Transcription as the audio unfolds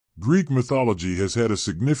Greek mythology has had a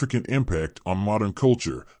significant impact on modern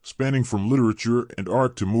culture, spanning from literature and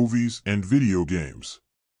art to movies and video games.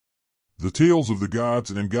 The tales of the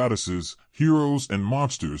gods and goddesses, heroes and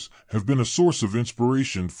monsters have been a source of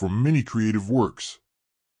inspiration for many creative works.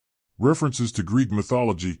 References to Greek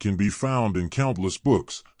mythology can be found in countless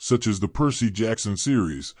books, such as the Percy Jackson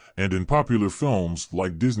series, and in popular films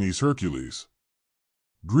like Disney's Hercules.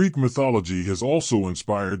 Greek mythology has also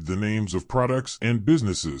inspired the names of products and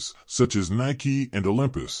businesses, such as Nike and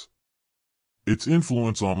Olympus. Its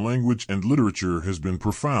influence on language and literature has been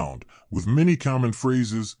profound, with many common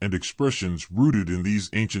phrases and expressions rooted in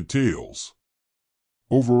these ancient tales.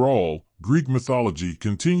 Overall, Greek mythology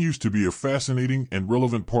continues to be a fascinating and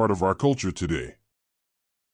relevant part of our culture today.